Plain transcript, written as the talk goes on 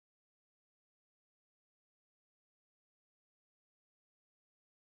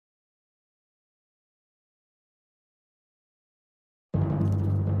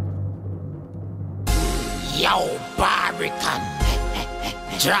Yo, Barbican.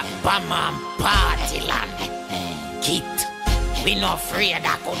 Drop bomb on party land. Kit, we no afraid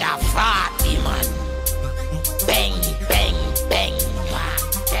I could have 40 man. Bang, bang, bang,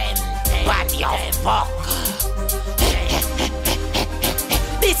 man. Body of fuck.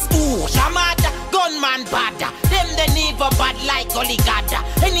 This ooh, Shamada, gunman bad. Them they never bad like Gully Gada.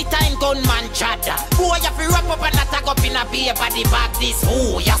 Anytime gunman chada. Boy, if you wrap up and attack up in a beer body bag, this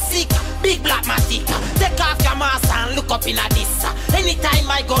ooh, you're sick. Big black matica. Take off your mask and look up in a this. Anytime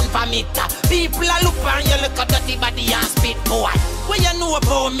I gun vomit. People a look and you look at dirty body and spit boy. What you know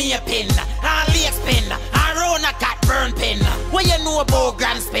about me a pen? And lace pen. And round a cat burn pen. What you know about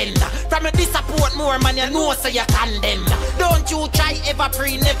grand spend? From a disappoint more man you know so you condemn. Don't you try ever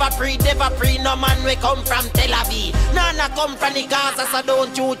pre, never pre, never pre. No man we come from Tel Aviv. Nana come from the Gaza, so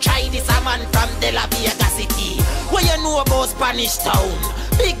don't you try this a man from Tel Aviv City. What you know about Spanish town?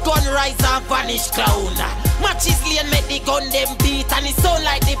 Big gun rise and vanish clown. Matches lane make the gun them beat and it sound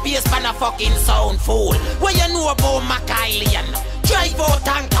like the bass pan a fucking sound fool. What you know about Macailian? Drive out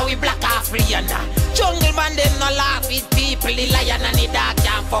tanker we black off lane. Jungle man them no laugh with people. The lion and the dog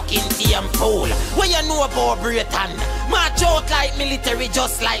can't fucking damn fool. What you know about Britain? March out like military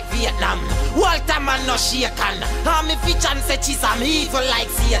just like Vietnam. Walter man no shaken. Army fitch and say she's am evil like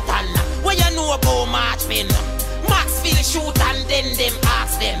Satan. What you know about Marchman? Maxfield shoot and then them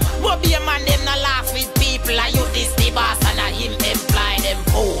ask them. But be a man them no laugh with people. And you this the boss and I him employ them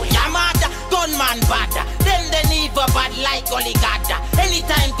fool. Ya mad, gunman bad. Them they never bad like Gully Gada.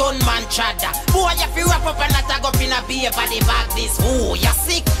 Anytime gunman chada. Boy if you wrap up and attack up in a beer body bag this. Ooh, you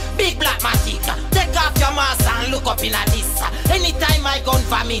sick, big black matica. Take off your mask and look up in a this. Anytime I gun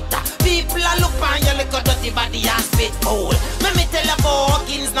vomit. People a look and you look at dirty body and spit fool. Let me tell you about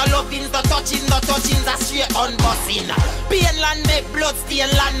Hawkins, no lovings, no touchings, a straight on busing. Pain land make blood stain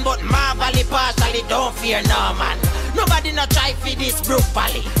land, but Marvelly partially don't fear no man. Nobody no try for this Brook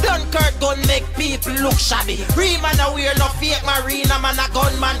Valley. Dunkirk gun make people look shabby. Real man a wear no fake marina man a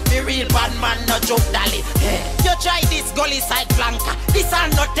gunman for real bad man no joke dolly. You try this gully side flanker. This are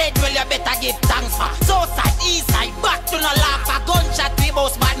not dead well you better give thanks for. So side, east side, back to no laugh. A gunshot we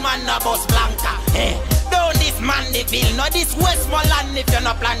boss bad man no boss blanca. Down this Mandeville, no this Westmoreland if you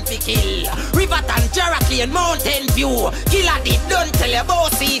no plan to kill. Riverton, Cherokee and Mountain View. Killer did don't tell you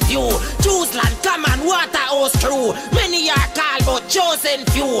about sea view. Choosland, come and Waterhouse crew. Many are called but chosen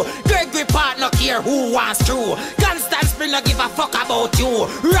few. Gregory Park no care who wants true. Constant Spring no give a fuck about you.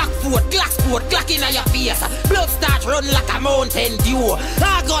 Rockford, Glassford, clock in your face. Blood start run like a Mountain Dew.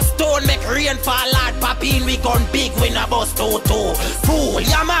 August stone make rain fall hard. Papine we gun big when a bus toto. Fool,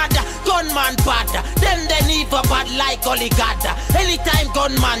 ya mad, gunman bad. Them they never bad like Gully Gada. Anytime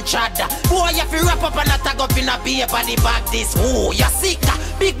gunman chada. Boy if you wrap up and attack up in a beer body bag this. Ooh, you sick,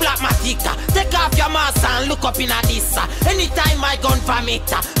 big black matica. Take off your mask and look up in a this. Anytime I gun vomit.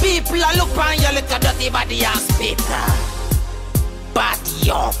 People a look and you look at dirty body and spit. But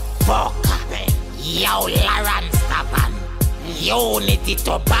yo fuck, yo Lawrence Tapan. Unity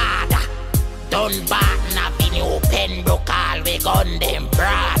to bad. Dunbarton Avenue, Pembroke, all we gun them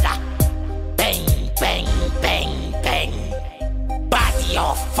brother. Bang, bang, bang, bang. But you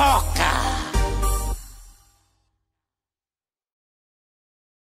fucker.